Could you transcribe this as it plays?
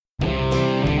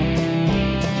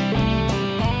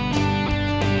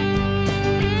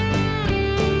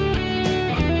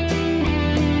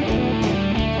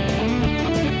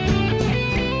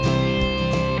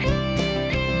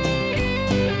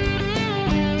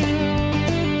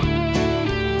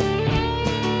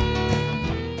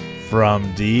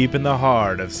From deep in the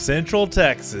heart of Central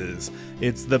Texas,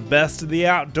 it's the Best of the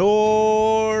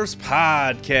Outdoors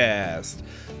podcast.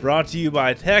 Brought to you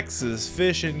by Texas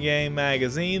Fish and Game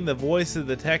Magazine, the voice of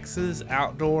the Texas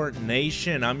outdoor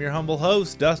nation. I'm your humble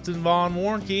host, Dustin Vaughn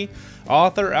Warnke,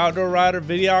 author, outdoor writer,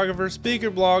 videographer,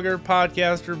 speaker, blogger,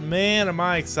 podcaster. Man, am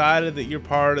I excited that you're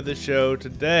part of the show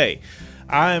today.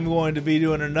 I am going to be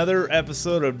doing another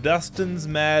episode of Dustin's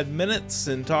Mad Minutes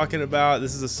and talking about,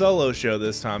 this is a solo show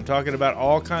this time, talking about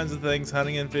all kinds of things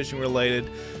hunting and fishing related,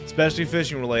 especially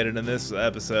fishing related in this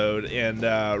episode, and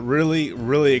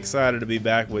really excited to be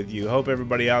back with you. Hope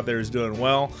everybody out there is doing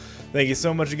well. Thank you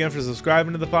so much again for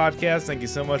subscribing to the podcast. Thank you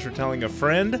so much for telling a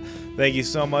friend. Thank you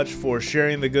so much for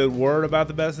sharing the good word about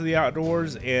the Best of the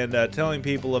Outdoors and telling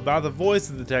people about the voice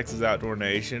of the Texas Outdoor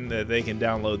Nation, that they can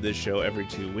download this show every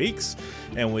 2 weeks.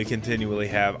 And we continually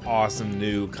have awesome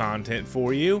new content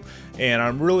for you. And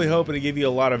I'm really hoping to give you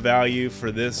a lot of value for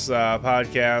this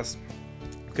podcast,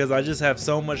 because I just have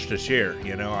so much to share.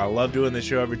 You know, I love doing this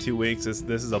show every 2 weeks.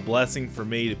 This is a blessing for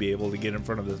me to be able to get in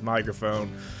front of this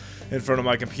microphone, in front of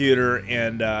my computer,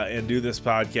 and do this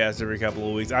podcast every couple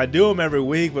of weeks. I do them every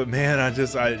week, but man, I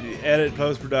edit,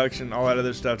 post-production, all that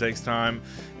other stuff takes time,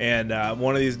 and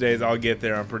one of these days I'll get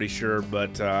there, I'm pretty sure.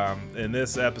 But in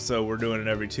this episode, we're doing it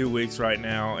every 2 weeks right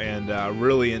now, and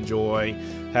really enjoy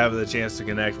having the chance to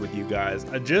connect with you guys.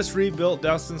 I just rebuilt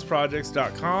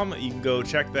DustinsProjects.com. You can go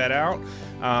check that out.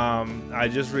 I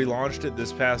just relaunched it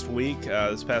this past week,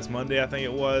 this past Monday I think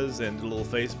it was, and did a little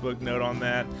Facebook note on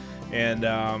that. And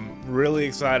really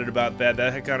excited about that.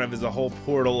 That kind of is a whole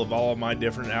portal of all of my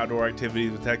different outdoor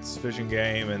activities with Texas Fish and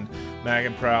Game and Mag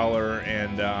and Prowler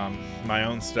and my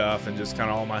own stuff, and just kind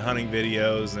of all my hunting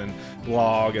videos and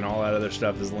blog and all that other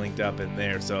stuff is linked up in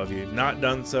there. So if you've not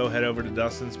done so, head over to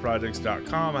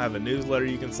DustinsProjects.com. I have a newsletter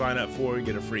you can sign up for. You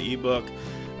get a free ebook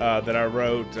that I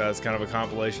wrote. It's kind of a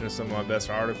compilation of some of my best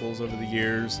articles over the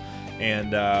years,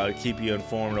 and keep you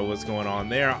informed of what's going on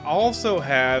there. I also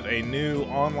have a new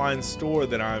online store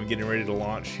that I'm getting ready to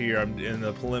launch here. I'm in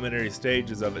the preliminary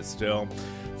stages of it still,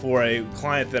 for a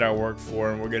client that I work for,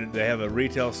 and they have a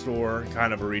retail store,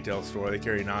 kind of a retail store. They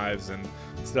carry knives and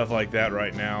stuff like that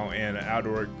right now, and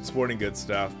outdoor sporting goods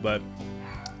stuff. But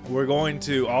we're going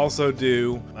to also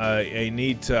do a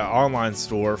neat online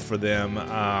store for them,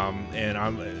 and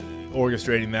I'm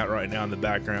orchestrating that right now in the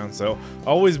background. So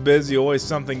always busy, always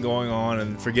something going on,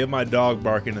 and forgive my dog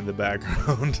barking in the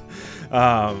background.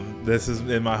 This is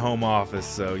in my home office,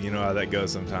 so you know how that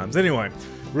goes sometimes. Anyway,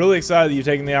 really excited that you're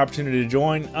taking the opportunity to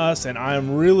join us, and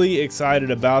I'm really excited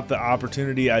about the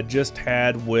opportunity I just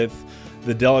had with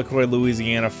the Delacroix,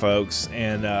 Louisiana folks,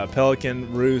 and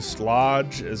Pelican Roost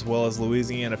Lodge, as well as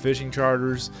Louisiana Fishing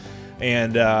Charters,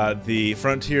 and the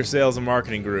Frontier Sales and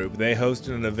Marketing Group. They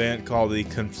hosted an event called the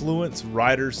Confluence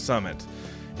Riders Summit,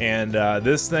 and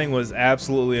this thing was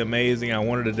absolutely amazing. I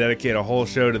wanted to dedicate a whole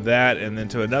show to that, and then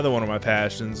to another one of my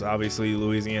passions. Obviously,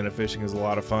 Louisiana fishing is a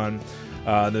lot of fun.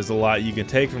 There's a lot you can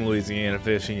take from Louisiana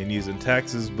fishing and use in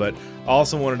Texas, but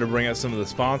also wanted to bring up some of the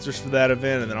sponsors for that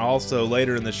event. And then also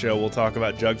later in the show, we'll talk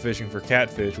about jug fishing for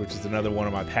catfish, which is another one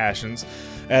of my passions.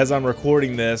 As I'm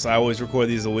recording this, I always record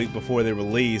these a week before they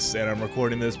release, and I'm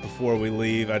recording this before we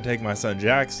leave. I take my son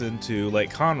Jackson to Lake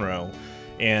Conroe,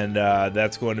 and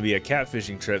that's going to be a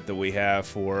catfishing trip that we have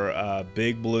for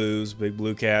big blues, big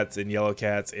blue cats and yellow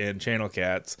cats and channel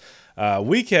cats.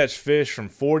 We catch fish from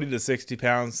 40 to 60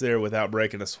 pounds there without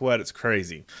breaking a sweat. It's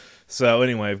crazy. So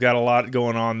anyway, I've got a lot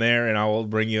going on there, and I will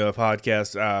bring you a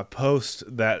podcast post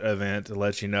that event to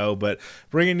let you know. But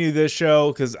bringing you this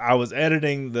show because I was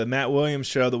editing the Matt Williams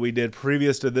show that we did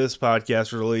previous to this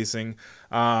podcast releasing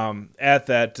at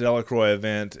that Delacroix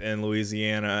event in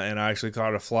Louisiana, and I actually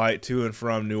caught a flight to and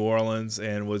from New Orleans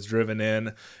and was driven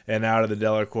in and out of the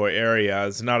Delacroix area.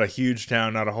 It's not a huge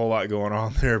town, not a whole lot going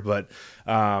on there, but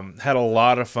had a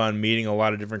lot of fun meeting a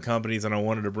lot of different companies, and I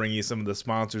wanted to bring you some of the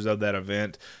sponsors of that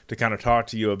event to kind of talk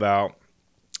to you about,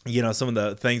 you know, some of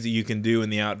the things that you can do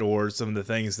in the outdoors, some of the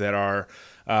things that are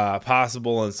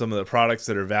possible, and some of the products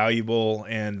that are valuable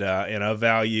and of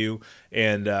value,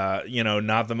 and you know,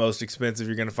 not the most expensive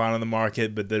you're going to find on the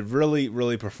market, but they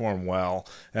really perform well.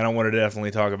 And I wanted to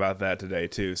definitely talk about that today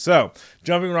too. So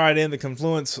jumping right in, the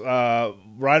Confluence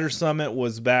Rider Summit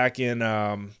was back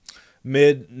in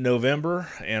mid-November,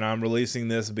 and I'm releasing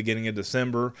this beginning of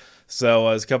December. So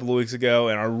it was a couple of weeks ago,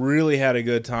 and I really had a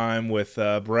good time with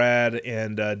Brad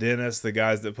and Dennis, the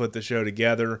guys that put the show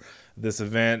together, this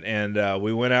event. And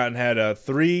we went out and had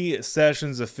 3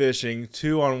 sessions of fishing,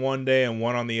 2 on one day and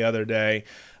 1 on the other day.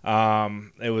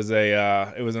 It was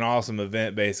an awesome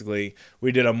event. Basically,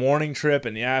 we did a morning trip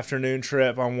and the afternoon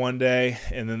trip on one day,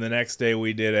 and then the next day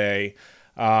we did a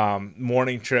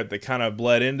morning trip that kind of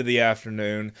bled into the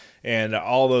afternoon, and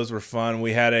all those were fun.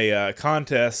 We had a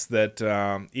contest that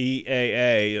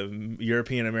EAA,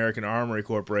 European American Armory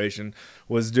Corporation,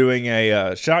 was doing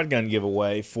a shotgun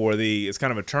giveaway for it's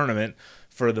kind of a tournament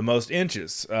for the most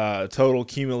inches, total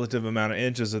cumulative amount of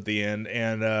inches at the end.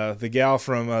 And the gal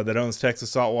from that owns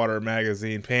Texas Saltwater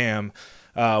Magazine, Pam,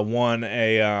 won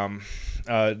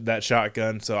that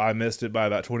shotgun, so I missed it by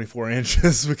about 24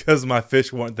 inches because my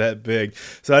fish weren't that big.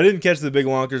 So I didn't catch the big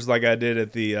lunkers like I did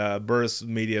at the Burris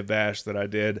Media Bash that I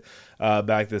did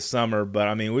back this summer. But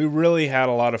I mean, we really had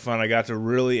a lot of fun. I got to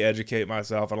really educate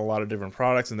myself on a lot of different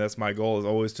products, and that's my goal, is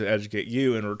always to educate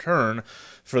you in return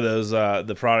for those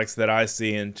the products that I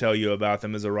see and tell you about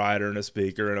them as a writer and a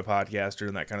speaker and a podcaster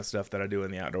and that kind of stuff that I do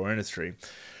in the outdoor industry.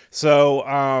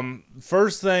 So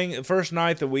first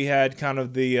night that we had kind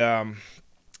of the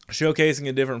showcasing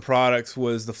of different products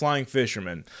was the Flying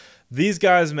Fisherman. These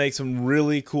guys make some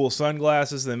really cool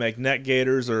sunglasses. They make neck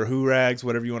gaiters or hoo-rags,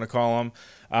 whatever you want to call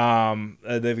them.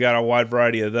 They've got a wide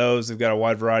variety of those. They've got a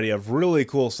wide variety of really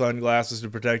cool sunglasses to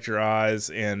protect your eyes,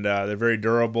 and they're very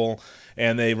durable.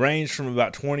 And they range from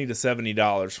about $20 to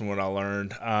 $70 from what I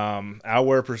learned. I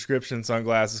wear prescription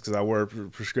sunglasses because I wear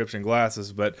prescription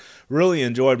glasses, but really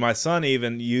enjoyed. My son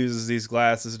even uses these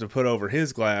glasses to put over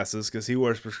his glasses because he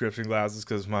wears prescription glasses,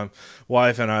 because my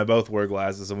wife and I both wear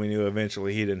glasses, and we knew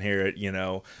eventually he'd inherit,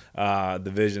 the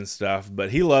vision stuff.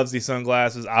 But he loves these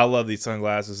sunglasses. I love these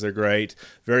sunglasses. They're great.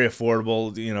 Very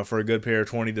affordable, for a good pair of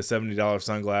 $20 to $70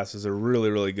 sunglasses. They're really,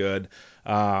 really good.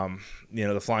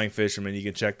 The Flying Fisherman, you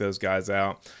can check those guys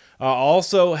out.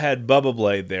 Also had Bubba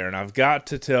Blade there, and I've got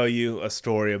to tell you a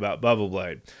story about Bubba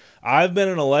Blade. I've been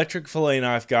an electric fillet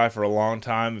knife guy for a long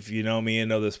time. If you know me and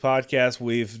know this podcast,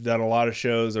 we've done a lot of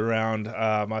shows around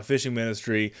my fishing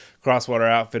ministry, Crosswater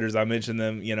Outfitters. I mentioned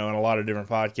them, in a lot of different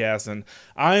podcasts, and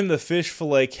I'm the fish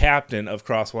fillet captain of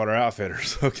Crosswater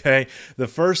Outfitters, okay? The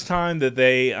first time that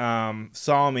they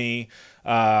saw me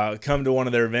come to one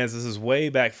of their events, this is way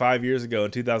back 5 years ago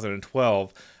in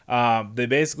 2012, they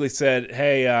basically said,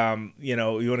 hey, you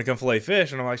want to come fillet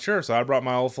fish? And I'm like, sure. So I brought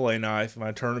my old fillet knife,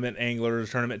 my tournament angler,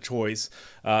 tournament choice,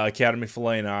 Academy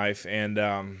fillet knife, and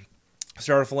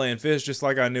started filleting fish just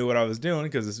like I knew what I was doing,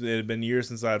 because it had been years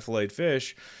since I had filleted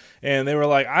fish. And they were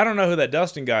like, I don't know who that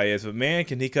Dustin guy is, but man,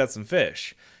 can he cut some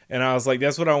fish. And I was like,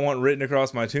 that's what I want written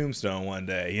across my tombstone one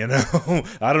day,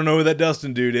 I don't know who that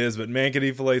Dustin dude is, but man, can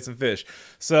he fillet some fish.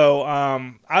 So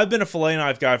I've been a fillet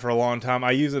knife guy for a long time.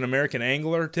 I use an American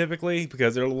Angler typically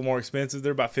because they're a little more expensive.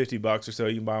 They're about $50 or so.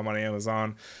 You can buy them on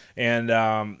Amazon.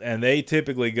 And they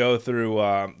typically go through,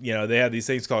 they have these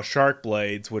things called shark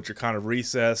blades, which are kind of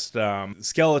recessed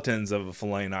skeletons of a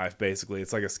fillet knife, basically.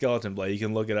 It's like a skeleton blade. You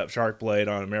can look it up, shark blade,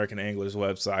 on American Angler's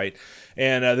website.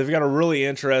 And they've got a really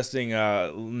interesting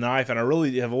knife, and I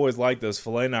really have always liked those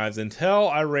fillet knives until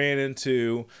I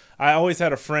always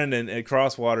had a friend at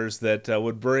Crosswaters that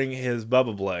would bring his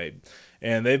Bubba Blade.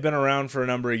 And they've been around for a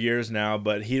number of years now,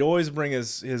 but he'd always bring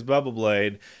his Bubba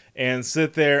Blade and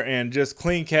sit there and just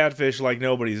clean catfish like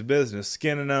nobody's business,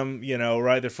 skinning them,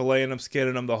 right there, filleting them,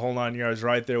 skinning them, the whole 9 yards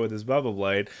right there with his Bubba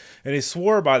Blade. And he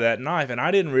swore by that knife, and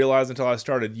I didn't realize until I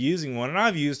started using one, and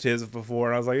I've used his before,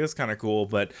 and I was like, that's kind of cool,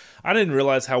 but I didn't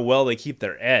realize how well they keep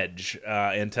their edge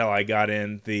until I got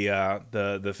in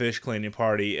the fish cleaning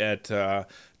party at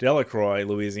Delacroix,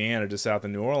 Louisiana, just south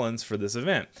of New Orleans, for this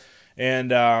event.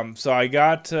 And so I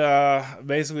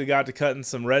basically got to cutting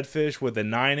some redfish with a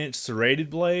 9-inch serrated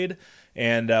blade,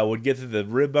 and would get to the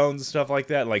rib bones and stuff like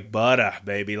that, like butter,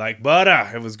 baby, like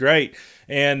butter. It was great.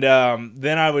 And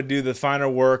then I would do the finer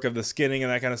work of the skinning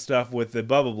and that kind of stuff with the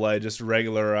Bubba Blade, just a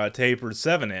regular tapered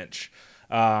 7-inch.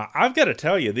 I've got to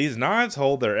tell you, these knives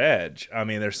hold their edge. I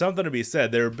mean, there's something to be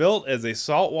said. They're built as a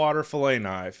saltwater fillet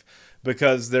knife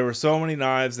because there were so many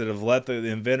knives that have let the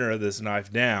inventor of this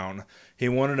knife down. He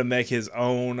wanted to make his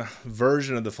own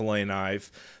version of the fillet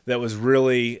knife that was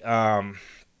really,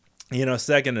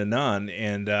 second to none.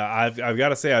 And I've got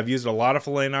to say, I've used a lot of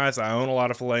fillet knives. I own a lot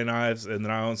of fillet knives, and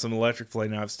then I own some electric fillet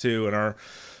knives too. And our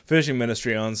fishing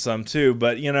ministry owns some too.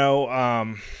 But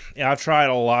I've tried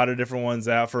a lot of different ones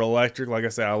out for electric. Like I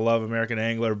said, I love American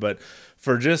Angler, but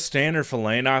for just standard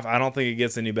fillet knife, I don't think it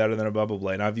gets any better than a Bubba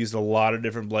Blade. I've used a lot of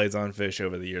different blades on fish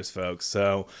over the years, folks.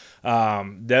 So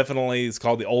definitely, it's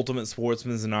called the Ultimate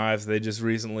Sportsman's Knives. They just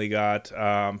recently got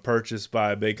purchased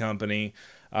by a big company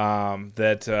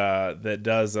that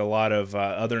does a lot of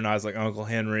other knives, like Uncle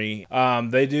Henry.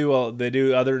 They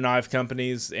do other knife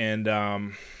companies, and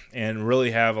and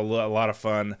really have a lot of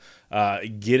fun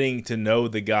getting to know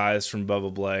the guys from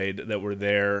Bubba Blade that were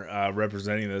there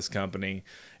representing this company,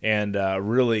 and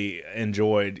really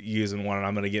enjoyed using one. And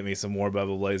I'm going to get me some more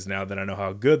Bubba Blades now that I know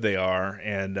how good they are,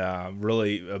 and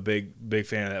really a big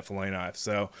fan of that fillet knife.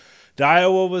 So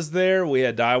Daiwa was there. We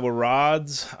had Daiwa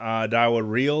rods, Daiwa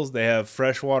reels. They have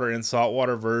freshwater and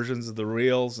saltwater versions of the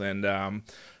reels, and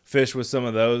fished with some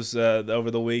of those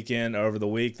over the week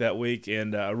that week,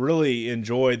 and really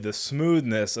enjoyed the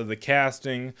smoothness of the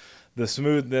casting, the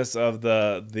smoothness of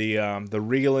the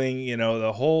reeling. You know,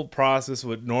 the whole process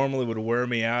normally would wear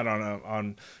me out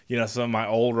on some of my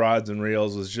old rods and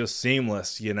reels was just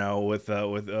seamless. You know, with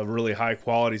a really high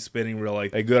quality spinning reel,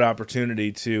 like a good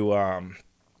opportunity to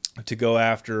go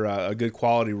after a good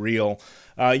quality reel.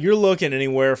 You're looking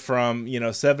anywhere from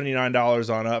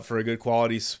 $79 on up for a good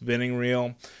quality spinning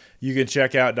reel. You can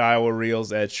check out Daiwa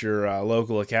reels at your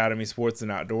local Academy Sports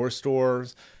and Outdoor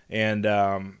stores, and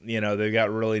they've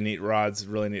got really neat rods,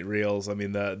 really neat reels. I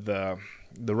mean, the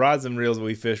rods and reels that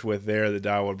we fished with there that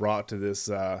Daiwa brought to this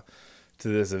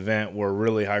event were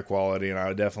really high quality, and I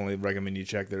would definitely recommend you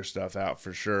check their stuff out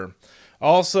for sure.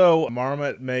 Also,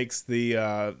 Marmot makes the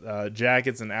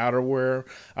jackets and outerwear.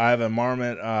 I have a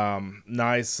Marmot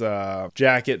nice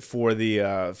jacket for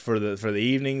the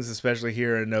evenings, especially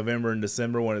here in November and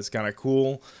December when it's kind of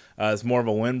cool. It's more of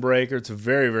a windbreaker. It's a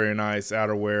very, very nice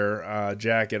outerwear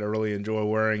jacket. I really enjoy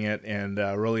wearing it, and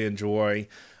really enjoy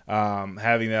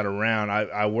having that around.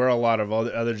 I wear a lot of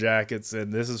other jackets,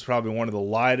 and this is probably one of the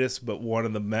lightest, but one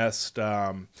of the best.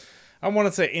 I want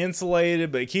to say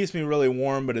insulated, but it keeps me really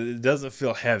warm, but it doesn't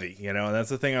feel heavy, and that's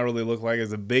the thing I really look like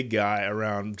as a big guy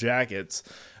around jackets,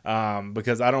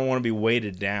 because I don't want to be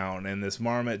weighted down. And this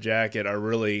Marmot jacket I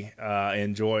really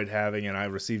enjoyed having, and I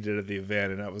received it at the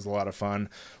event, and that was a lot of fun.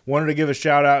 Wanted to give a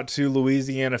shout out to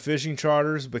Louisiana Fishing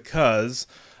Charters, because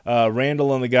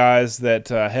Randall and the guys that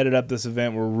headed up this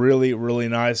event were really, really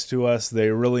nice to us.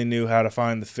 They really knew how to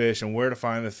find the fish and where to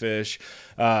find the fish.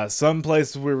 Some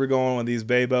places we were going with these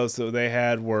bay boats that they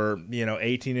had were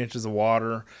 18 inches of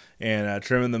water, and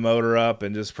trimming the motor up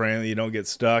and just praying that you don't get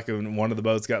stuck. And one of the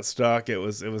boats got stuck. It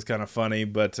was kind of funny,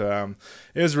 but it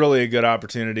was really a good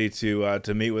opportunity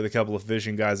to meet with a couple of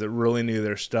fishing guys that really knew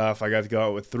their stuff. I got to go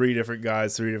out with 3 different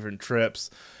guys, 3 different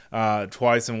trips,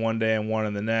 twice in one day and one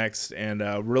in the next, and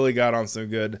really got on some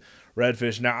good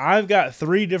redfish. Now, I've got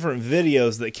 3 different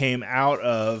videos that came out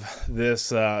of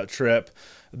this trip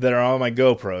that are on my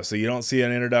GoPro, so you don't see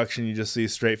an introduction, you just see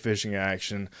straight fishing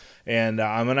action. And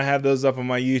I'm going to have those up on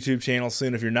my YouTube channel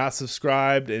soon. If you're not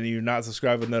subscribed, and you're not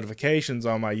subscribed with notifications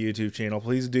on my YouTube channel,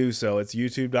 please do so. It's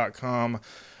youtube.com.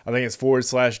 I think it's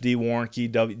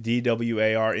 /DWarnke,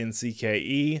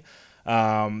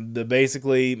 DWARNCKE.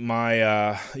 Basically my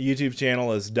YouTube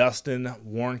channel is Dustin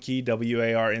Warnke,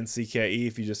 WARNCKE.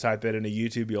 If you just type that into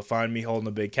YouTube, you'll find me holding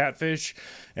a big catfish,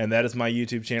 and that is my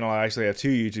YouTube channel. I actually have 2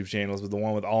 YouTube channels, but the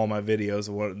one with all my videos,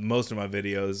 most of my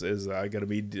videos, is going to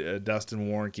be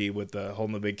Dustin Warnke with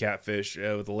holding the big catfish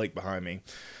with the lake behind me.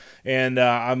 And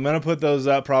I'm going to put those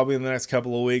up probably in the next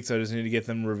couple of weeks. I just need to get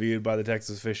them reviewed by the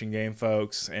Texas Fish and Game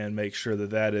folks and make sure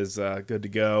that is good to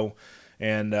go.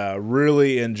 And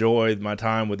really enjoyed my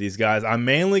time with these guys. I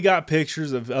mainly got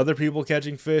pictures of other people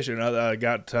catching fish, and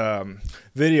got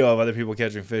video of other people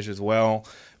catching fish as well.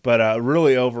 But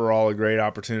really overall a great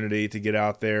opportunity to get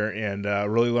out there and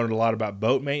really learned a lot about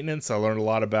boat maintenance. I learned a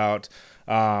lot about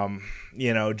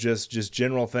just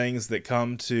general things that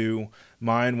come to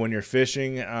mind when you're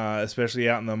fishing, especially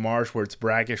out in the marsh where it's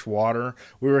brackish water.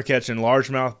 We were catching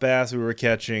largemouth bass. We were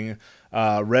catching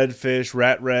redfish,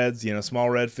 rat reds, small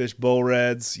redfish, bull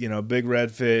reds, big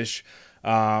redfish.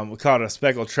 We caught a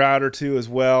speckled trout or 2 as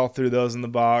well, threw those in the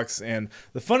box. And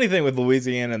the funny thing with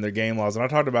Louisiana and their game laws, and I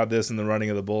talked about this in the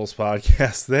Running of the Bulls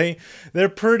podcast, they're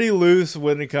pretty loose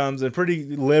when it comes, and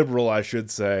pretty liberal, I should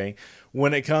say,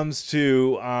 when it comes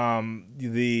to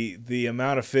the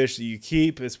amount of fish that you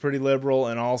keep. Is pretty liberal,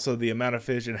 and also the amount of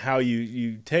fish and how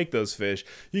you take those fish.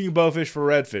 You can bow fish for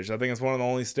redfish. I think it's one of the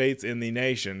only states in the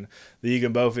nation that you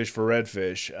can bow fish for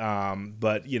redfish.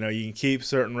 But you can keep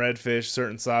certain redfish,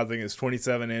 certain size. I think it's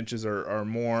 27 inches or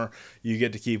more. You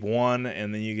get to keep 1,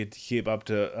 and then you get to keep up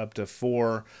to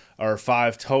 4 or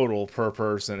 5 total per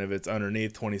person if it's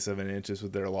underneath 27 inches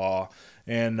with their law.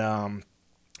 And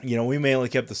we mainly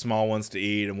kept the small ones to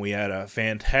eat, and we had a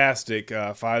fantastic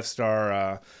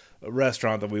 5-star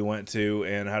restaurant that we went to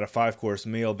and had a 5-course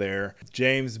meal there.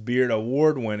 James Beard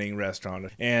award-winning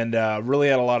restaurant, and really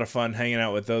had a lot of fun hanging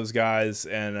out with those guys.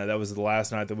 And that was the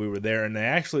last night that we were there, and they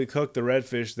actually cooked the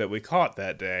redfish that we caught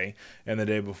that day. And the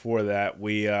day before that,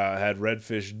 we had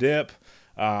redfish dip,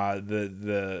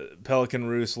 The Pelican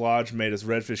Roost Lodge made us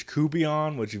redfish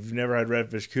coupillon, which if you've never had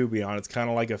redfish coupillon, it's kind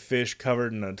of like a fish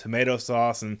covered in a tomato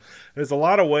sauce, and there's a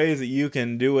lot of ways that you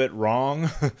can do it wrong.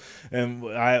 And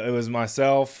it was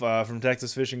myself from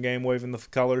Texas Fish and Game waving the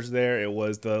colors there. It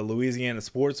was the Louisiana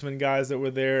Sportsman guys that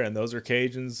were there, and those are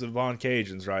Cajuns upon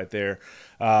Cajuns right there.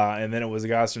 And then it was the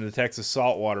guys from the Texas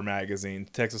Saltwater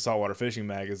Fishing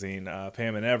Magazine,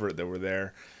 Pam and Everett, that were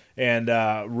there. And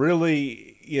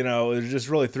really, it was just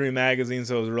really 3 magazines,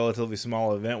 so it was a relatively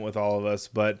small event with all of us.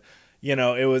 But,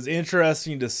 it was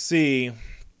interesting to see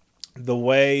the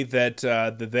way that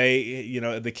they,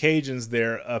 the Cajuns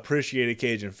there appreciated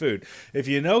Cajun food. If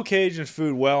you know Cajun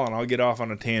food well, and I'll get off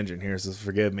on a tangent here, so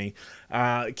forgive me,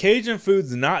 Cajun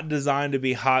food's not designed to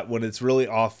be hot when it's really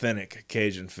authentic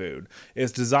Cajun food.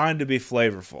 It's designed to be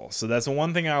flavorful. So that's the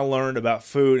one thing I learned about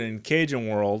food in Cajun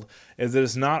world, is that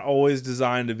it's not always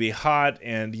designed to be hot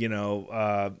and,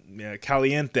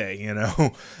 caliente,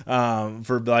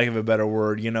 for lack of a better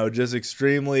word, just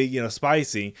extremely,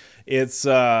 spicy. It's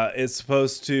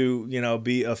supposed to,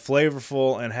 be a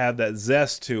flavorful and have that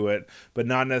zest to it, but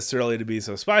not necessarily to be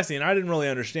so spicy. And I didn't really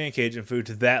understand Cajun food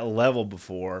to that level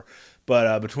before.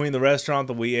 But between the restaurant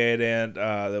that we ate at,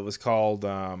 that was called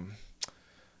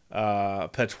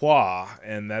Patois,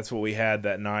 and that's what we had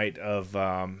that night of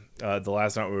the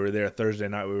last night we were there, Thursday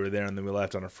night we were there, and then we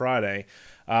left on a Friday.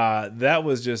 That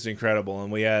was just incredible.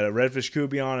 And we had a redfish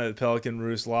coupillon at the Pelican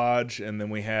Roost Lodge, and then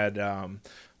we had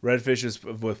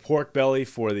redfishes with pork belly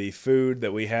for the food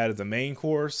that we had as a main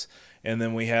course, and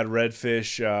then we had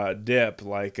redfish dip,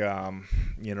 like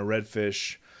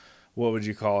redfish. What would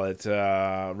you call it?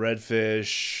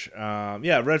 Redfish.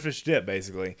 Redfish dip,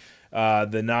 basically.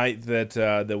 The night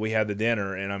that we had the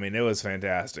dinner, and I mean, it was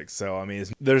fantastic. So I mean,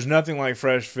 there's nothing like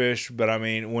fresh fish, but I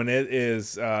mean, when it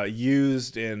is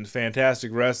used in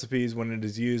fantastic recipes, when it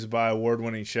is used by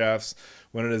award-winning chefs,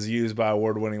 when it is used by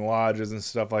award-winning lodges and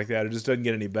stuff like that, it just doesn't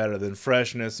get any better than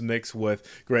freshness mixed with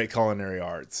great culinary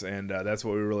arts, and that's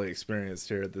what we really experienced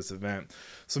here at this event.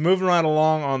 So moving right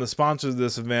along on the sponsors of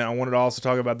this event, I wanted to also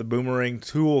talk about the Boomerang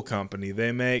Tool Company.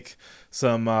 They make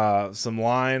some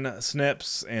line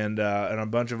snips and a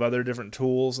bunch of other different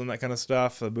tools and that kind of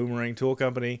stuff, the Boomerang Tool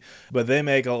Company. But they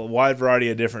make a wide variety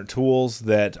of different tools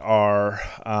that are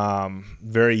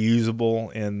very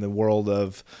usable in the world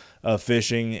of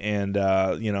fishing. And,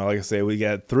 like I say, we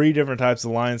got 3 different types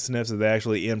of line snips that they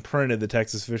actually imprinted the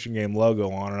Texas Fish and Game logo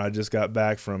on. And I just got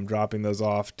back from dropping those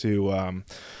off to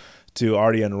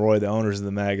Artie and Roy, the owners of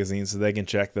the magazine, so they can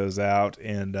check those out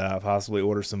and possibly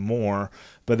order some more.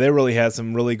 But they really had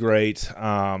some really great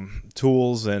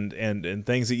tools and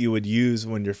things that you would use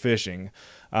when you're fishing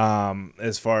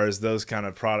as far as those kind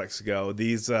of products go.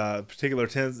 These particular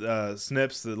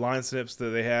snips, the line snips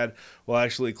that they had, will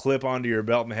actually clip onto your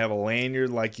belt, and they have a lanyard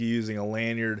like you're using a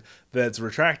lanyard that's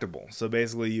retractable. So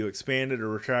basically you expand it or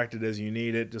retract it as you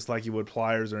need it, just like you would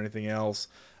pliers or anything else.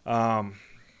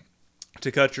 To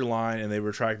cut your line, and they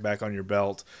retract back on your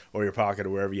belt or your pocket or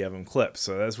wherever you have them clipped.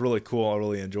 So that's really cool. I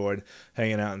really enjoyed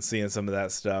hanging out and seeing some of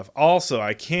that stuff. Also,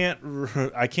 I can't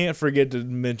forget to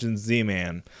mention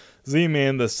Z-Man.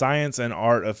 Z-Man, the science and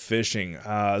art of fishing.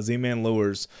 Z-Man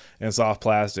lures and soft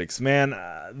plastics. Man,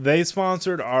 they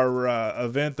sponsored our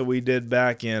event that we did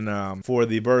back in for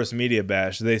the Burris Media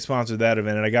Bash. They sponsored that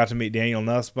event, and I got to meet Daniel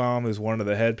Nussbaum, who's one of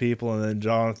the head people, and then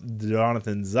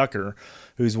Jonathan Zucker,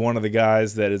 who's one of the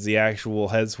guys that is the actual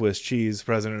head Swiss cheese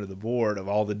president of the board of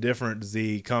all the different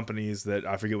Z companies that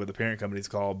I forget what the parent company's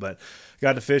called, but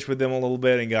got to fish with them a little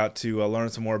bit and got to learn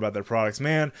some more about their products.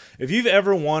 Man, if you've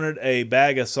ever wanted a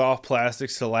bag of soft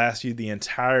plastics to last you the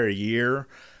entire year,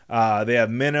 they have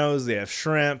minnows, they have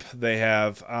shrimp, they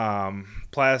have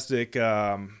plastic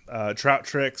trout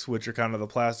tricks, which are kind of the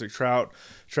plastic trout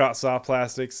soft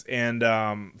plastics, and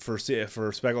for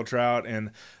speckled trout,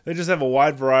 and they just have a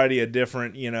wide variety of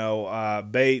different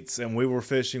baits. And we were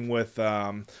fishing with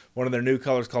one of their new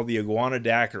colors called the iguana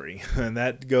daiquiri, and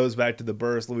that goes back to the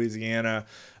Burris, Louisiana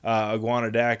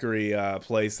iguana daiquiri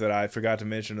place that I forgot to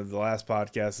mention of the last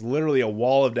podcast. Literally a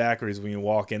wall of daiquiris when you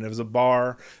walk in. It was a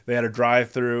bar, they had a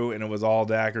drive-through, and it was all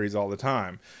daiquiris all the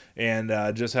time.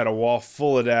 And just had a wall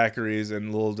full of daiquiris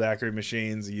and little daiquiri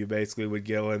machines. You basically would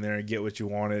go in there and get what you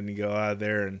wanted and go out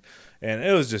there, and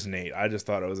it was just neat. I just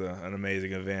thought it was an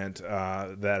amazing event,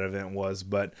 that event was.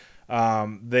 But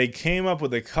they came up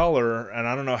with a color, and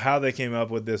I don't know how they came up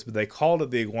with this, but they called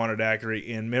it the iguana daiquiri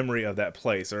in memory of that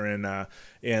place, or in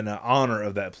honor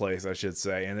of that place, I should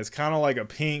say. And it's kind of like a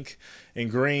pink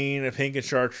and green, a pink and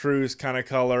chartreuse kind of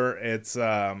color.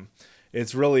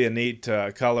 It's really a neat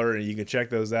color, and you can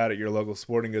check those out at your local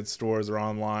sporting goods stores or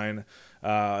online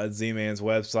at Z-Man's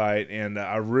website, and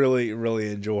I really,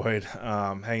 really enjoyed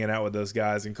hanging out with those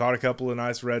guys and caught a couple of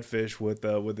nice redfish with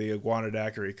the iguana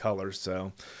daiquiri colors.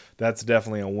 So that's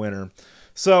definitely a winner.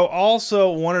 So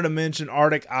also wanted to mention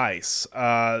Arctic Ice.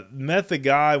 Met the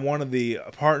guy, one of the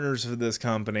partners of this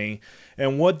company,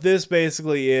 and what this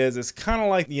basically is, it's kind of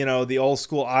like, the old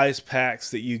school ice packs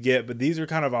that you get, but these are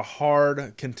kind of a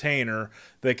hard container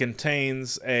that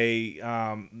contains a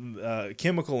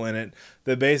chemical in it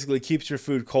that basically keeps your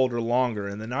food colder longer.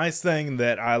 And the nice thing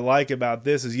that I like about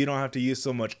this is you don't have to use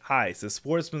so much ice. As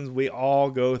sportsmen, we all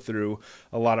go through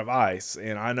a lot of ice,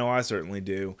 and I know I certainly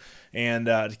do. And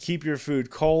to keep your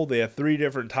food cold, they have 3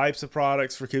 different types of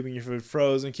products for keeping your food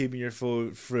frozen, keeping your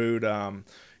food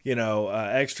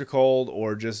extra cold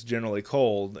or just generally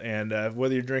cold. And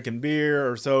whether you're drinking beer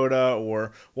or soda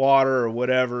or water or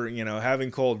whatever,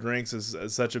 having cold drinks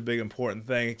is such a big important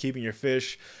thing. Keeping your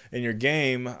fish and your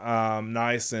game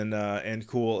nice and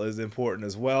cool is important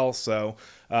as well. So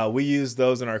we used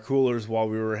those in our coolers while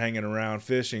we were hanging around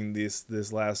fishing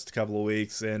this last couple of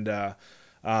weeks, and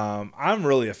I'm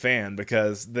really a fan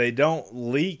because they don't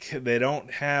leak. They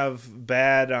don't have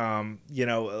bad,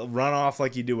 runoff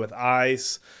like you do with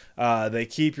ice. They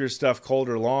keep your stuff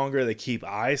colder longer. They keep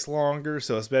ice longer.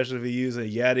 So especially if you use a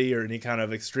Yeti or any kind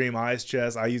of extreme ice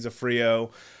chest, I use a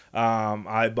Frio.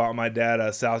 I bought my dad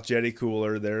a South Jetty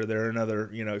cooler. They're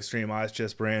another, extreme ice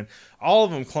chest brand. All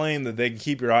of them claim that they can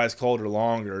keep your ice colder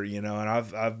longer, and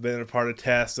I've been a part of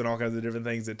tests and all kinds of different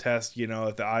things that test,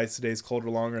 if the ice stays colder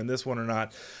longer in this one or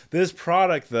not. This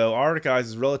product, though, Arctic Ice,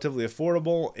 is relatively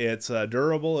affordable. It's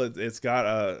durable. It's got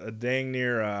a dang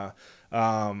near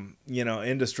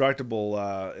indestructible,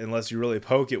 unless you really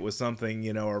poke it with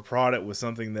something, or prod it with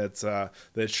something that's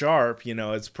sharp.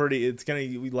 It's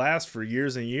going to last for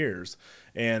years and years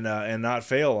and not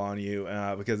fail on you,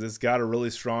 because it's got a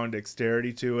really strong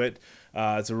dexterity to it.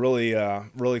 It's a really,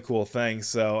 really cool thing.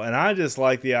 So, and I just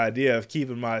like the idea of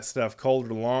keeping my stuff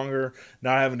colder longer,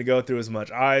 not having to go through as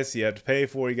much ice. You have to pay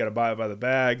for it. You got to buy it by the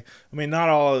bag. I mean, not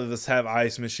all of us have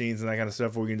ice machines and that kind of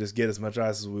stuff where we can just get as much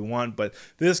ice as we want, but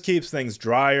this keeps things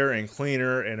drier and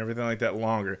cleaner and everything like that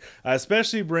longer. I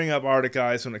especially bring up Arctic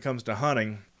Ice when it comes to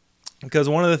hunting, because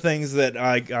one of the things that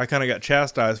I kind of got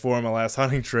chastised for on my last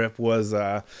hunting trip was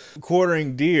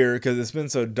quartering deer, because it's been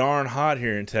so darn hot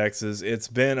here in Texas. It's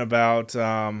been about,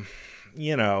 upper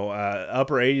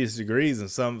 80s degrees in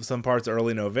some parts of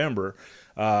early November.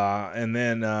 And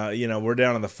then, we're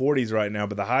down in the 40s right now,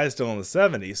 but the high is still in the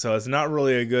 70s. So it's not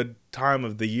really a good time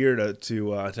of the year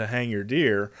to hang your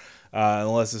deer.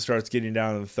 Unless it starts getting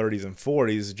down in the 30s and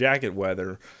 40s, jacket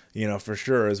weather, for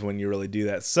sure is when you really do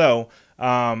that. So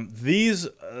these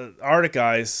Arctic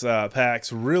Ice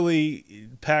packs really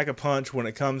pack a punch when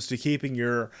it comes to keeping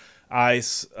your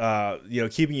ice,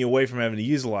 keeping you away from having to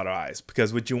use a lot of ice.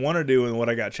 Because what you want to do, and what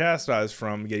I got chastised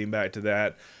from, getting back to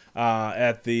that,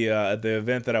 at the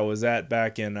event that I was at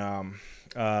back in, not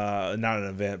an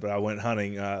event, but I went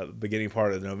hunting beginning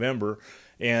part of November.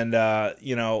 And,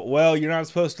 you're not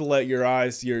supposed to let your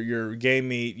ice, your game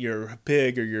meat, your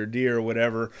pig or your deer or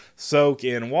whatever soak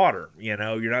in water. You're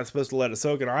not supposed to let it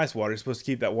soak in ice water. You're supposed to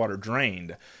keep that water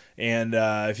drained. And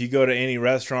if you go to any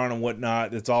restaurant and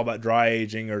whatnot, it's all about dry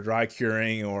aging or dry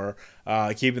curing or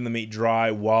keeping the meat dry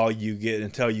until you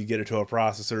get it to a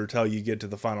processor, until you get to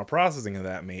the final processing of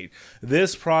that meat.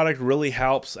 This product really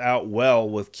helps out well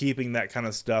with keeping that kind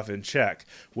of stuff in check,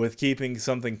 with keeping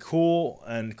something cool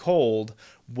and cold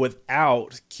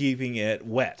without keeping it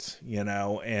wet, and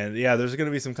there's going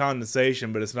to be some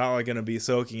condensation, but it's not like going to be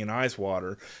soaking in ice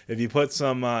water. If you put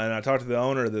some, and I talked to the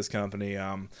owner of this company,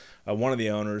 one of the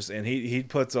owners, and he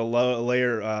puts a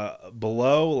layer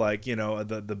below, like,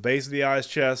 the base of the ice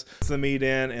chest, puts the meat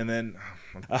in, and then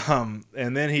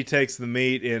he takes the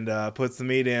meat and puts the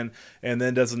meat in, and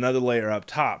then does another layer up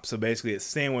top. So basically it's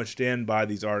sandwiched in by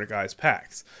these Arctic Ice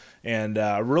packs. And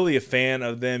really a fan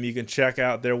of them. You can check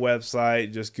out their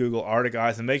website. Just Google Arctic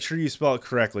Ice and make sure you spell it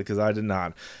correctly, because I did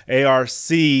not.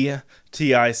 Arctice.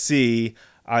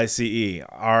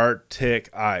 Arctic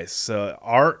Ice. So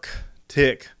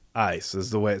Arctic Ice is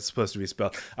the way it's supposed to be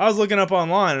spelled. I was looking up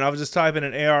online and I was just typing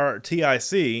in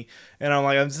Arctic, and I'm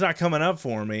like, it's not coming up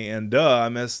for me. And I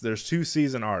missed. There's 2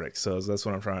 C's in Arctic, so that's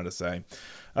what I'm trying to say.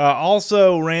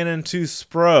 Also ran into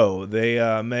Spro.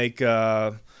 They make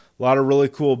a lot of really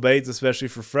cool baits, especially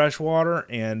for freshwater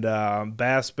and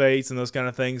bass baits and those kind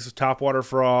of things. Topwater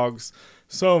frogs,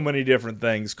 so many different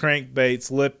things. Crankbaits,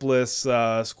 lipless,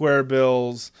 square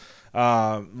bills,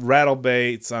 rattle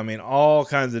baits. I mean, all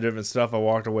kinds of different stuff I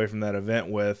walked away from that event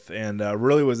with, and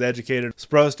really was educated.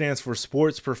 SPRO stands for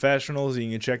Sports Professionals.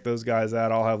 You can check those guys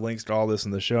out. I'll have links to all this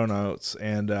in the show notes.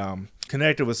 And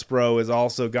connected with SPRO is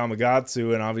also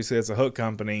Gamakatsu, and obviously it's a hook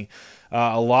company.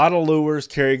 A lot of lures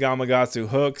carry Gamakatsu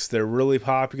hooks. They're really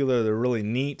popular. They're really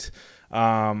neat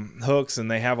hooks,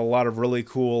 and they have a lot of really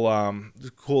cool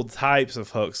types of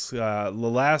hooks. The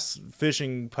last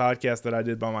fishing podcast that I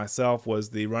did by myself was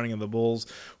the Running of the Bulls.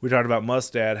 We talked about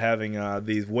Mustad having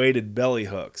these weighted belly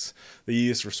hooks that you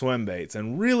use for swim baits,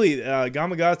 and really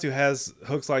Gamakatsu has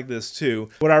hooks like this too.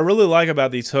 What I really like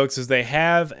about these hooks is they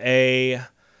have a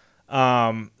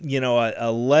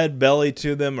lead belly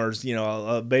to them, or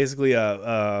basically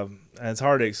and it's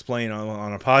hard to explain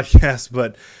on a podcast,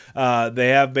 but they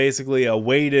have basically a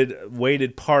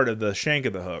weighted part of the shank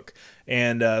of the hook.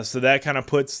 And so that kind of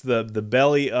puts the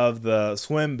belly of the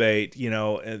swim bait,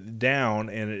 down,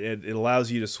 and it allows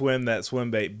you to swim that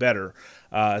swim bait better,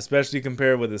 especially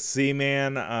compared with a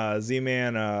Z-Man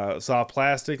soft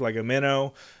plastic like a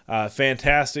minnow.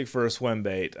 Fantastic for a swim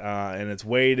bait, and it's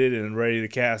weighted and ready to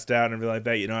cast out and everything like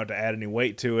that. You don't have to add any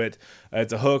weight to it.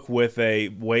 It's a hook with a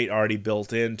weight already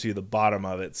built into the bottom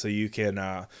of it, so you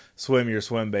can swim your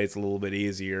swim baits a little bit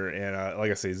easier. And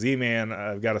like I say, Z-Man,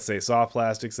 I've got to say, soft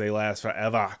plastics, they last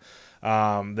forever.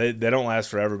 They don't last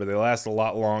forever, but they last a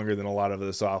lot longer than a lot of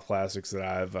the soft plastics that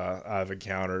I've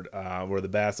encountered, where the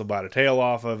bass will bite a tail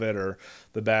off of it, or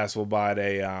the bass will bite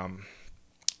bite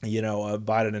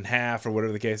it in half, or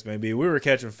whatever the case may be. We were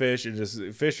catching fish, and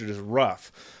fish are just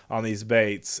rough on these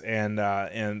baits, and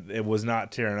it was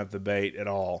not tearing up the bait at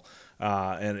all.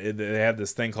 They have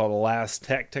this thing called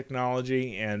Elast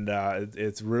technology, and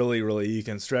it's really, you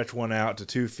can stretch one out to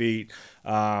 2 feet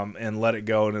and let it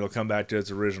go, and it'll come back to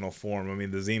its original form. I mean,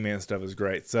 the Z-Man stuff is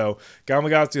great. So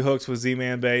Gamakatsu hooks with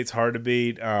Z-Man baits, hard to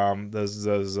beat.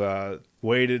 Those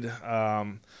weighted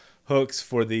hooks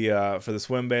for the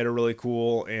swim bait are really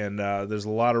cool, and there's a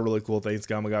lot of really cool things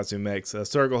Gamakatsu makes.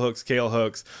 Circle hooks, Kale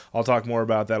hooks. I'll talk more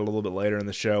about that a little bit later in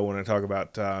the show when I talk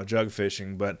about jug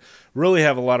fishing, but really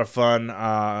have a lot of fun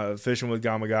fishing with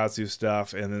Gamakatsu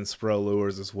stuff, and then SPRO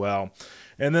lures as well.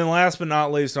 And then last but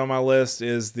not least on my list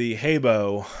is the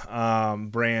Habo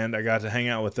brand. I got to hang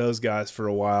out with those guys for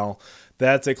a while.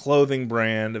 That's a clothing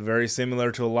brand, very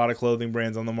similar to a lot of clothing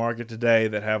brands on the market today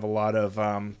that have a lot of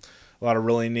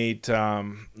really neat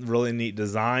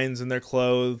designs in their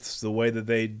clothes, the way that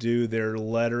they do their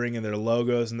lettering and their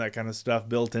logos and that kind of stuff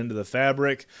built into the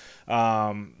fabric.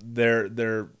 I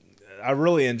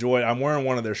really enjoy it. I'm wearing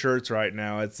one of their shirts right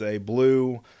now. It's a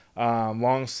blue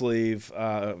long sleeve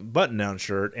button-down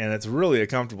shirt, and it's really a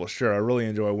comfortable shirt. I really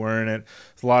enjoy wearing it.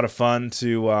 It's a lot of fun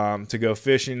to go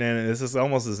fishing in, and this is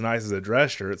almost as nice as a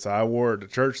dress shirt. So I wore it to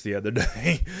church the other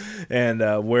day and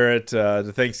wear it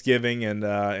to Thanksgiving, and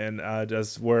I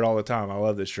just wear it all the time. I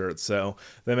love this shirt. So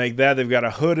they make that. They've got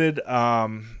a hooded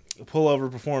pullover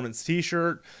performance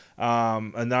t-shirt,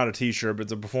 not a t-shirt, but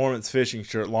it's a performance fishing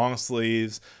shirt, long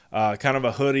sleeves, kind of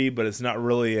a hoodie, but it's not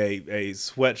really a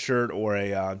sweatshirt or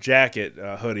a jacket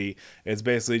hoodie. It's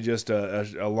basically just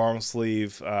a long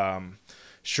sleeve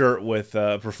shirt with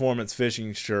a performance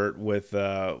fishing shirt with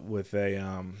a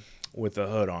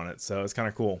hood on it. So it's kind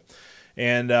of cool.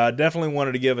 And definitely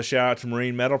wanted to give a shout out to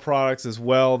Marine Metal Products as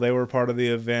well. They were part of the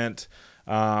event.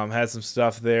 Had some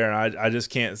stuff there, and I just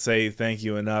can't say thank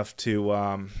you enough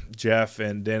to Jeff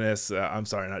and Dennis. I'm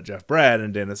sorry, not Jeff, Brad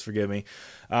and Dennis, forgive me,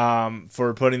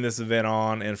 for putting this event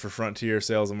on, and for Frontier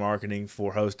Sales and Marketing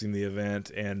for hosting the event.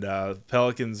 And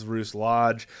Pelican's Roost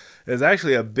Lodge is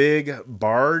actually a big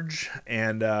barge,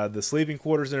 and the sleeping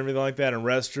quarters and everything like that, and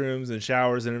restrooms and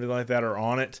showers and everything like that are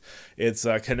on it. It's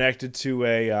connected to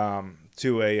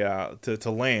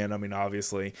land. I mean,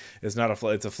 obviously it's not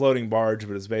it's a floating barge,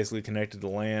 but it's basically connected to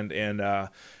land, and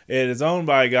it is owned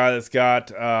by a guy that's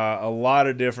got a lot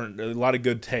of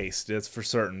good taste. It's for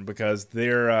certain, because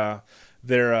they're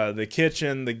the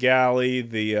kitchen, the galley,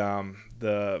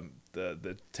 the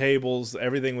tables,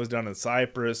 everything was done in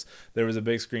Cyprus. There was a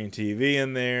big screen TV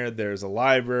in there. There's a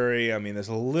library. I mean, there's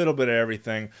a little bit of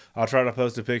everything. I'll try to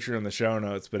post a picture in the show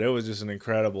notes, but it was just an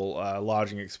incredible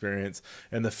lodging experience,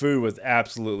 and the food was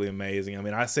absolutely amazing. I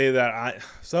mean, I say that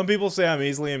some people say I'm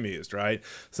easily amused, right?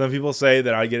 Some people say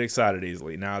that I get excited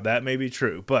easily. Now, that may be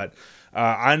true, but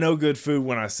I know good food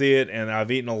when I see it, and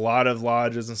I've eaten a lot of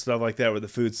lodges and stuff like that where the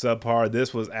food's subpar.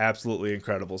 This was absolutely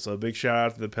incredible. So big shout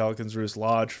out to the Pelican's Roost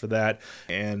Lodge for that,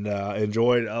 and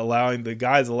enjoyed the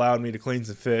guys allowed me to clean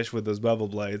some fish with those bevel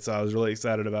blades. So I was really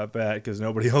excited about that because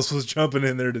nobody else was jumping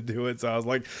in there to do it. So I was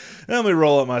like, let me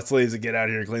roll up my sleeves and get out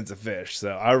here and clean some fish.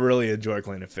 So I really enjoy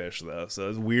cleaning fish though. So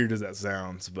as weird as that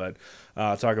sounds, but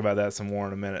I'll talk about that some more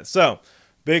in a minute. So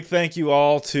big thank you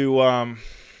all to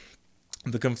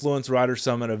the Confluence Rider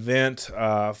Summit event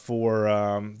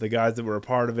for the guys that were a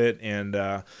part of it,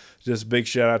 and just big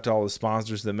shout out to all the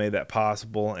sponsors that made that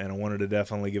possible. And I wanted to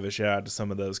definitely give a shout out to some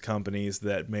of those companies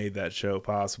that made that show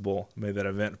possible, made that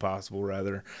event possible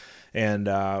rather. And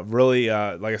really,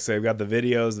 like I say, I've got the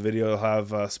videos. The video will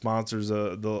have sponsors,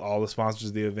 all the sponsors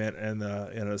of the event, and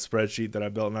in a spreadsheet that I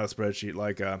built, not a spreadsheet,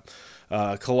 like a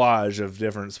collage of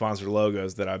different sponsor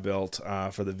logos that I built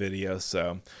for the video.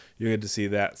 So you get to see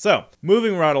that. So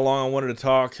moving right along, I wanted to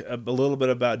talk a little bit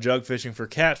about jug fishing for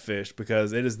catfish,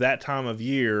 because it is that time of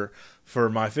year for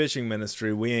my fishing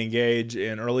ministry. We engage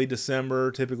in early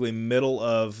December, typically middle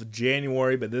of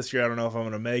January, but this year I don't know if I'm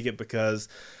going to make it because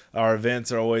our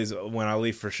events are always when I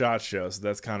leave for SHOT Show, so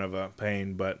that's kind of a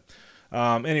pain. But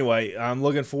anyway, I'm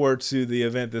looking forward to the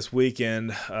event this weekend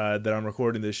that I'm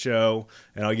recording this show,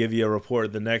 and I'll give you a report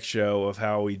at the next show of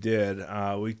how we did.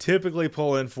 We typically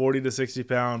pull in 40 to 60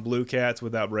 pound blue cats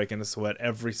without breaking a sweat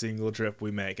every single trip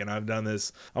we make, and I've done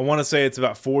this, I want to say it's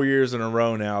about 4 years in a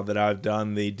row now that I've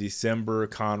done the December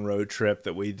Conroe trip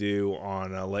that we do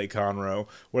on Lake Conroe,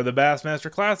 where the Bassmaster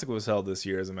Classic was held this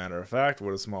year, as a matter of fact.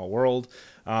 What a small world.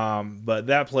 But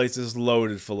that place is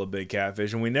loaded full of big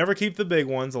catfish, and we never keep the big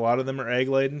ones. A lot of them are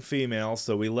egg-laden females,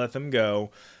 so we let them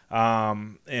go,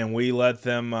 and we let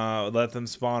them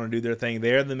spawn and do their thing.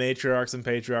 They're the matriarchs and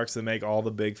patriarchs that make all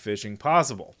the big fishing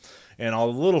possible and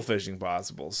all the little fishing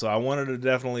possible. So I wanted to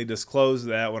definitely disclose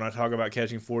that when I talk about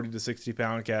catching 40 to 60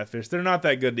 pound catfish. They're not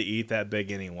that good to eat that big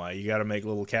anyway. You got to make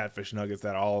little catfish nuggets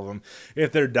out of all of them.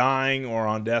 If they're dying or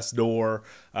on death's door,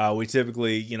 we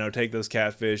typically, take those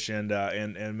catfish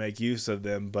and make use of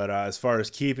them. But as far as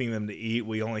keeping them to eat,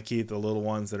 we only keep the little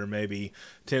ones that are maybe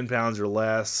 10 pounds or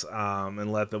less,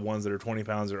 and let the ones that are 20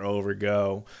 pounds or over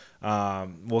go.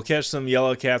 We'll catch some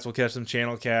yellow cats, we'll catch some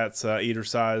channel cats, eater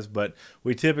size, but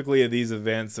we typically at these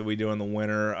events that we do in the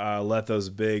winter, let those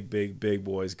big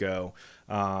boys go,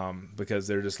 because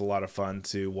they're just a lot of fun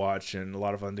to watch and a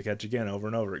lot of fun to catch again over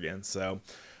and over again. So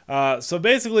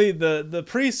basically the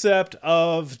precept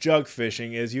of jug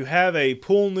fishing is you have a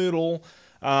pool noodle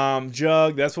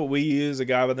jug. That's what we use. A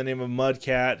guy by the name of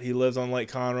Mudcat, he lives on Lake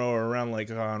Conroe or around Lake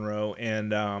Conroe,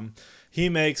 and he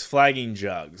makes flagging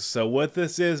jugs. So what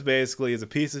this is basically is a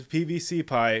piece of PVC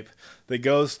pipe that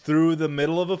goes through the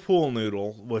middle of a pool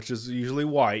noodle, which is usually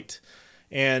white.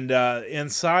 And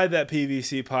inside that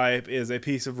PVC pipe is a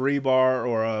piece of rebar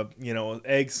or a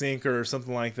egg sinker or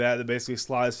something like that basically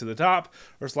slides to the top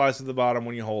or slides to the bottom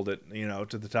when you hold it,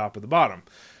 to the top or the bottom.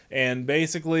 And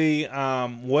basically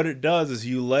what it does is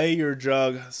you lay your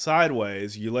jug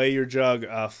sideways, you lay your jug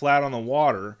flat on the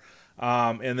water.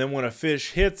 And then when a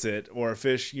fish hits it, or a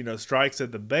fish, strikes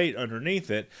at the bait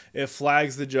underneath it, it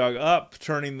flags the jug up,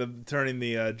 turning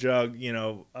the jug,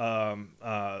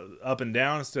 up and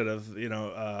down instead of,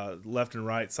 left and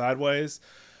right sideways.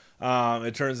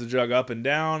 It turns the jug up and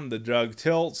down, the jug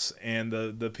tilts, and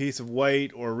the piece of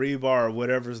weight or rebar or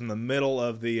whatever's in the middle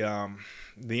of the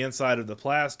inside of the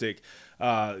plastic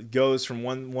goes from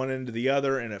one end to the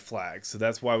other, and it flags. So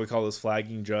that's why we call those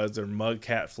flagging jugs. They're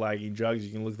Mudcat flagging jugs.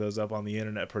 You can look those up on the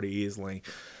internet pretty easily.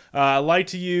 I like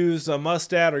to use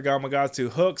mustad or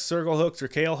Gamakatsu hooks, circle hooks, or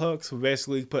kale hooks. We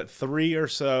basically put 3 or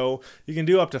so. You can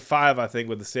do up to 5, I think,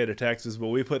 with the state of Texas, but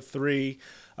we put 3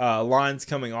 lines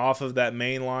coming off of that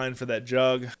main line for that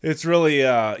jug. It's really,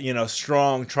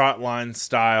 strong trot line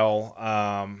style,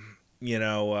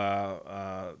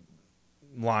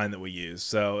 line that we use.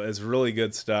 So it's really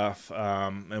good stuff.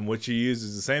 And what you use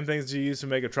is the same things you use to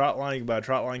make a trot line. You can buy a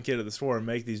trot line kit at the store and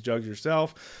make these jugs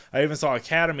yourself. I even saw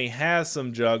Academy has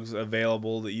some jugs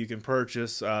available that you can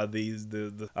purchase with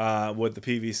the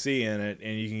PVC in it,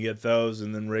 and you can get those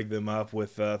and then rig them up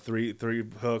with three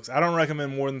hooks. I don't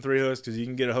recommend more than 3 hooks because you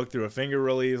can get a hook through a finger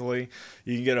really easily.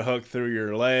 You can get a hook through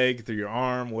your leg, through your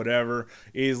arm, whatever,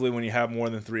 easily when you have more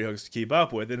than 3 hooks to keep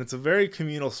up with. And it's a very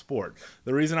communal sport.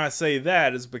 The reason I say that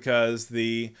is because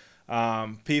the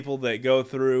people that go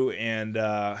through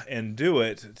and do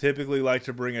it typically like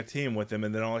to bring a team with them,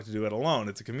 and they don't like to do it alone.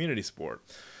 It's a community sport.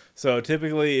 So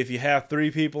typically, if you have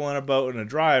 3 people in a boat and a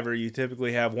driver, you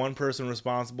typically have one person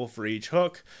responsible for each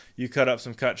hook. You cut up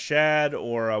some cut shad,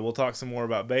 or we'll talk some more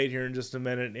about bait here in just a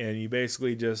minute, and you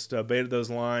basically just bait those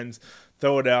lines,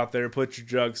 throw it out there, put your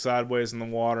jug sideways in the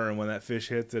water, and when that fish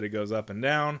hits it, it goes up and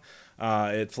down.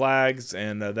 It flags,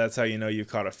 and that's how you know you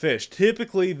caught a fish.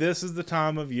 Typically, this is the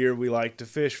time of year we like to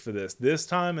fish for this. This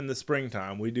time in the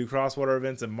springtime, we do crosswater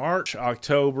events in March,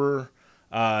 October,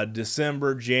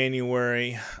 December,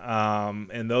 January,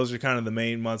 and those are kind of the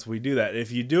main months we do that.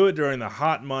 If you do it during the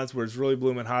hot months where it's really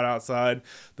blooming hot outside,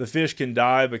 the fish can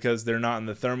die because they're not in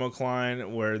the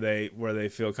thermocline where they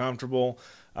feel comfortable,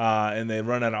 and they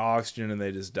run out of oxygen and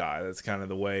they just die. That's kind of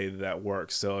the way that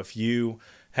works. So if you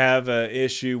have an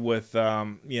issue with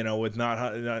with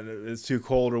not it's too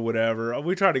cold or whatever,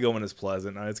 we try to go when it's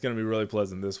pleasant. It's going to be really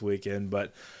pleasant this weekend,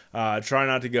 but try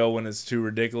not to go when it's too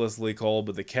ridiculously cold.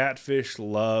 But the catfish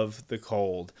love the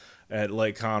cold at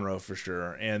Lake Conroe for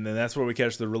sure, and then that's where we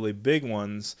catch the really big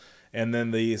ones. And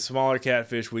then the smaller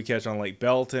catfish we catch on Lake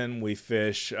Belton. We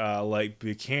fish Lake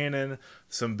Buchanan,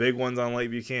 some big ones on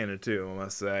Lake Buchanan too, I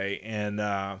must say. And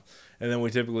then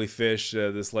we typically fish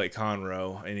this Lake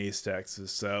Conroe in East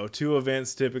Texas. So 2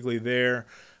 events typically there.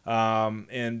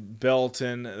 In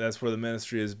Belton, that's where the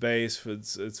ministry is based.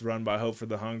 It's run by Hope for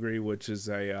the Hungry, which is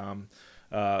a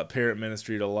parent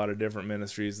ministry to a lot of different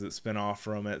ministries that spin off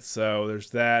from it. So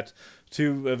there's that.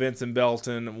 2 events in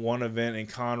Belton, 1 event in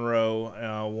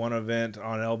Conroe, 1 event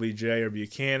on LBJ or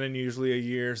Buchanan, usually a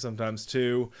year, sometimes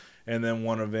 2, and then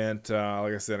 1 event,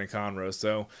 like I said, in Conroe.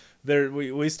 So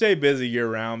we stay busy year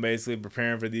round, basically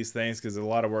preparing for these things because a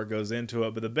lot of work goes into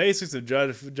it. But the basics of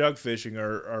jug fishing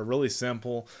are really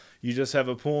simple. You just have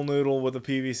a pool noodle with a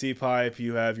PVC pipe,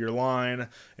 you have your line,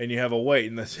 and you have a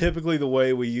weight. And typically the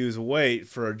way we use weight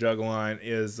for a jug line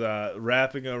is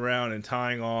wrapping around and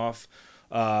tying off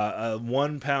a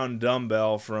 1-pound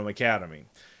dumbbell from Academy.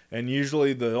 And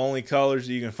usually the only colors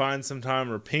that you can find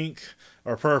sometime are pink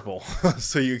or purple.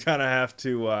 So you kind of have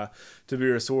to be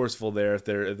resourceful there if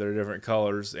they're different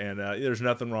colors. And there's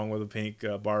nothing wrong with a pink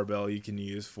barbell you can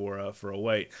use for a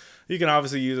weight. You can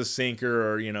obviously use a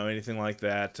sinker or anything like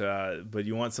that, but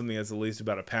you want something that's at least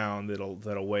about a pound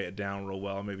that'll weigh it down real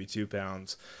well, maybe 2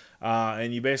 pounds.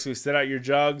 And you basically set out your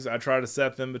jugs. I try to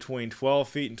set them between 12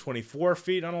 feet and 24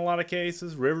 feet on a lot of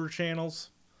cases. River channels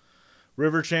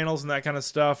and that kind of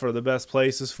stuff are the best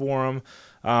places for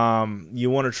them.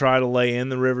 You want to try to lay in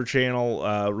the river channel,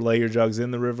 lay your jugs in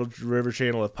the river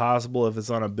channel if possible, if it's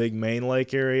on a big main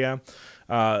lake area.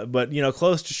 But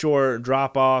close to shore,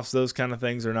 drop-offs, those kind of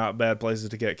things are not bad places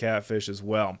to get catfish as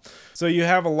well. So you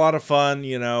have a lot of fun,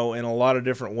 in a lot of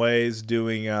different ways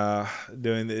doing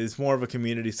it's more of a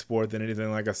community sport than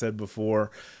anything, like I said before.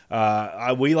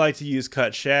 We like to use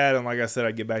cut shad, and like I said,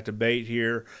 I get back to bait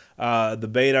here. The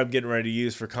bait I'm getting ready to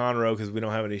use for Conroe, because we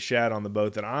don't have any shad on the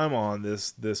boat that I'm on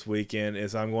this weekend,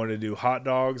 is I'm going to do hot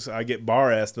dogs. I get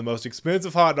Bar S. The most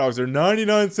expensive hot dogs are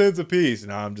 99 cents a piece.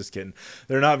 No, I'm just kidding.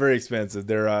 They're not very expensive.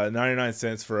 They're 99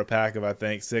 cents for a pack of, I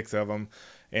think, 6 of them.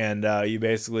 And you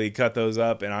basically cut those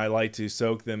up, and I like to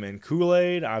soak them in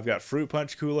Kool-Aid. I've got fruit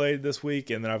punch Kool-Aid this week,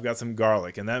 and then I've got some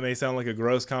garlic. And that may sound like a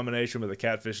gross combination, but the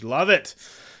catfish love it.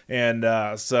 And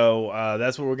so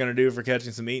that's what we're going to do for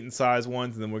catching some eating size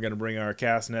ones. And then we're going to bring our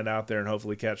cast net out there and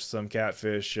hopefully catch some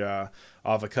catfish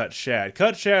off a cut shad.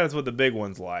 Cut shad is what the big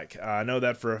ones like. I know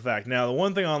that for a fact. Now, the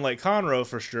one thing on Lake Conroe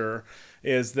for sure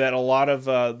is that a lot of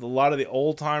the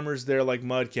old timers there, like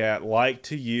Mudcat, like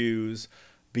to use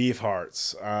beef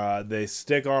hearts. They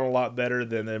stick on a lot better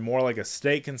they're more like a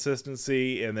steak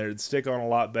consistency, and they stick on a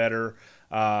lot better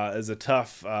as a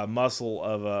tough muscle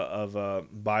of a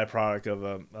byproduct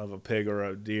of a pig or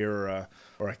a deer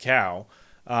or a cow.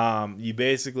 You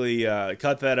basically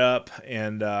cut that up,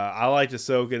 and I like to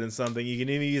soak it in something. You can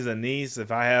even use anise.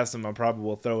 If I have some, I probably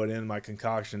will throw it in my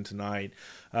concoction tonight,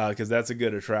 because that's a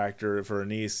good attractor for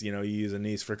anise. You use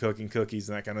anise for cooking cookies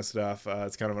and that kind of stuff.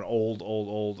 It's kind of an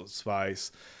old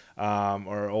spice,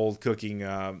 or old cooking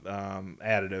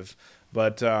additive.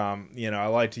 But, I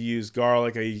like to use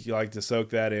garlic. I like to soak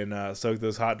that in, soak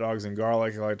those hot dogs in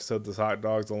garlic. I like to soak those hot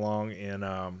dogs along in,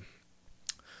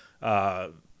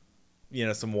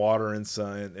 some water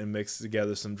and mix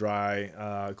together some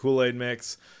dry Kool-Aid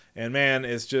mix. And man,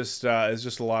 it's just a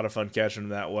lot of fun catching them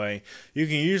that way. You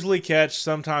can usually catch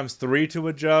sometimes 3 to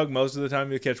a jug. Most of the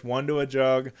time you catch 1 to a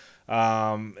jug.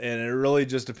 And it really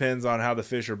just depends on how the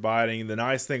fish are biting. The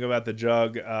nice thing about the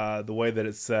jug, the way that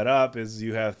it's set up, is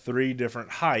you have 3 different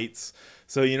heights.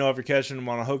 So, if you're catching them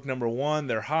on a hook number 1,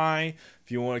 they're high.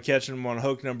 If you want to catch them on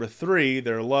hook number 3,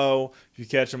 they're low. If you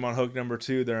catch them on hook number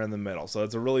 2, they're in the middle. So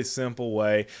it's a really simple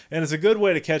way. And it's a good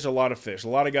way to catch a lot of fish. A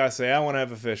lot of guys say, I want to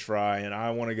have a fish fry, and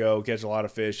I want to go catch a lot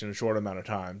of fish in a short amount of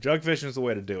time. Jug fishing is the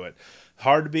way to do it.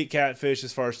 Hard to beat catfish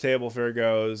as far as table fare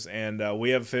goes. And we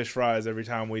have fish fries every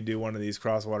time we do one of these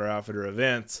Crosswater Outfitter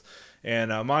events.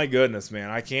 And my goodness, man,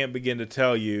 I can't begin to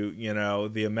tell you,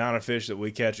 the amount of fish that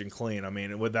we catch and clean. I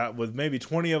mean, with maybe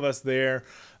 20 of us there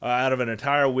out of an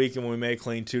entire weekend, we may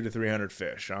clean 200 to 300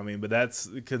 fish. I mean, but that's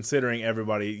considering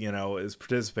everybody, is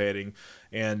participating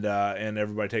and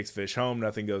everybody takes fish home.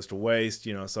 Nothing goes to waste,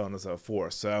 so on and so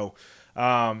forth. So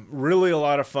really a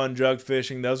lot of fun jug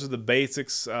fishing. Those are the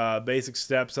basic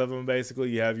steps of them.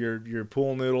 Basically, you have your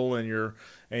pool noodle and your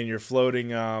floating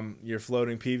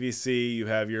PVC. You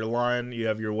have your line. You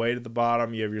have your weight at the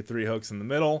bottom. You have your 3 hooks in the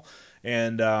middle.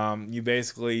 And you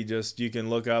basically you can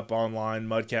look up online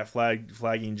Mudcat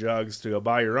flagging jugs to go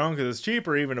buy your own, because it's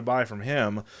cheaper even to buy from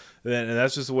him. And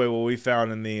that's just the way what we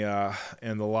found in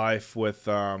the life with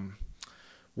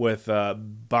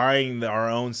buying our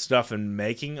own stuff and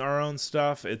making our own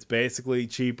stuff. It's basically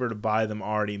cheaper to buy them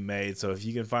already made. So if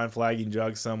you can find flagging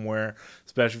jugs somewhere,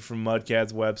 especially from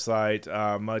Mudcat's website,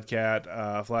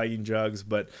 Mudcat flagging jugs,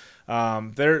 but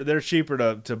they're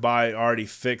cheaper to buy already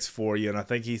fixed for you. And I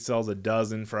think he sells a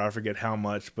dozen for I forget how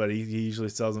much, but he usually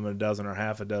sells them a dozen or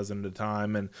half a dozen at a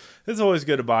time. And it's always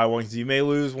good to buy one, because you may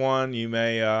lose one, you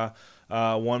may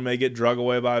one may get drug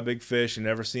away by a big fish and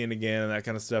never see it again, and that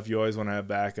kind of stuff. You always want to have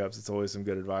backups. It's always some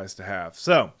good advice to have.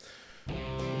 So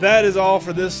that is all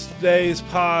for this day's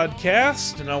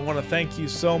podcast, and I want to thank you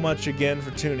so much again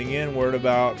for tuning in. We're at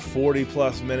about 40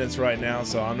 plus minutes right now,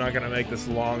 so I'm not going to make this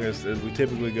long as we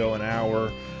typically go an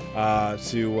hour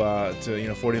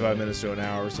to 45 minutes to an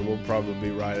hour, so we'll probably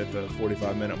be right at the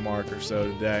 45-minute mark or so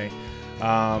today.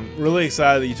 Really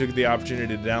excited that you took the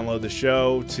opportunity to download the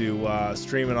show, to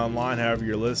stream it online, however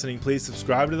you're listening. Please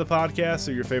subscribe to the podcast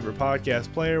or your favorite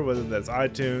podcast player, whether that's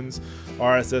iTunes,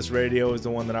 RSS Radio is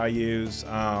the one that I use,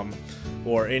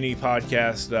 or any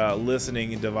podcast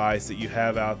listening device that you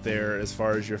have out there as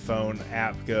far as your phone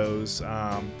app goes.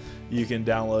 You can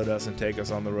download us and take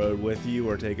us on the road with you,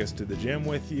 or take us to the gym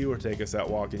with you, or take us out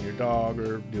walking your dog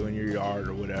or doing your yard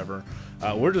or whatever.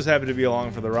 We're just happy to be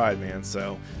along for the ride, man.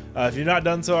 So if you've not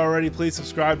done so already, please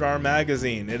subscribe to our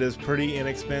magazine. It is pretty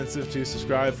inexpensive to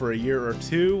subscribe for a year or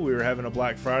 2. We were having a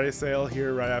Black Friday sale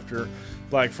here right after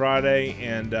Black Friday,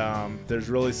 and there's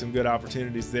really some good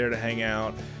opportunities there to hang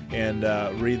out and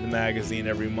read the magazine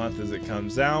every month as it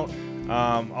comes out.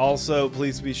 Also,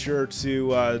 please be sure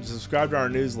to subscribe to our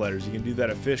newsletters. You can do that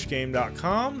at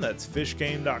fishgame.com. That's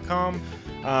fishgame.com.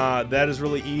 That is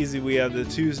really easy. We have the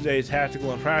Tuesday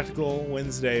Tactical and Practical,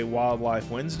 Wednesday Wildlife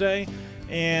Wednesday,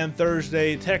 and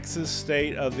Thursday Texas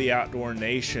State of the Outdoor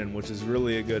Nation, which is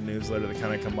really a good newsletter that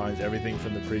kind of combines everything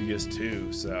from the previous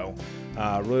 2. So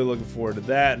really looking forward to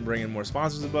that and bringing more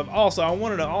sponsors above. Also, I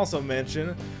wanted to also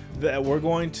mention that we're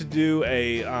going to do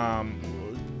a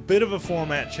bit of a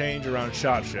format change around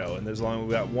SHOT Show, and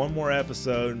we've got one more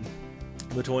episode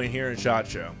between here and SHOT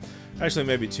Show. Actually,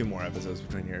 maybe 2 more episodes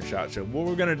between here and SHOT Show. What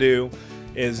we're going to do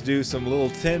is do some little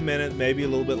 10-minute, maybe a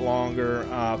little bit longer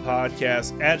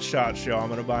podcasts at SHOT Show. I'm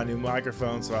going to buy a new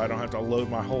microphone so I don't have to load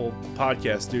my whole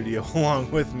podcast studio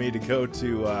along with me to go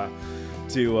to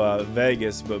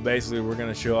Vegas. But basically, we're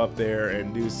going to show up there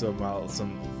and do some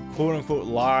quote-unquote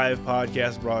live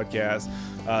podcast broadcasts.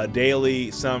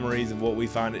 Daily summaries of what we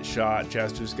find at SHOT.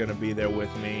 Chester's going to be there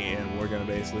with me, and we're going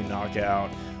to basically knock out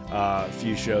a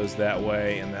few shows that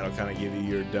way, and that'll kind of give you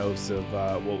your dose of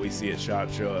what we see at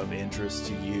SHOT Show of interest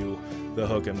to you, the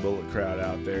hook and bullet crowd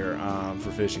out there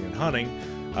for fishing and hunting.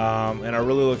 And I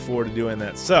really look forward to doing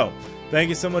that. So thank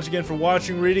you so much again for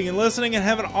watching, reading, and listening, and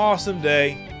have an awesome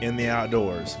day in the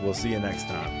outdoors. We'll see you next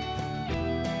time.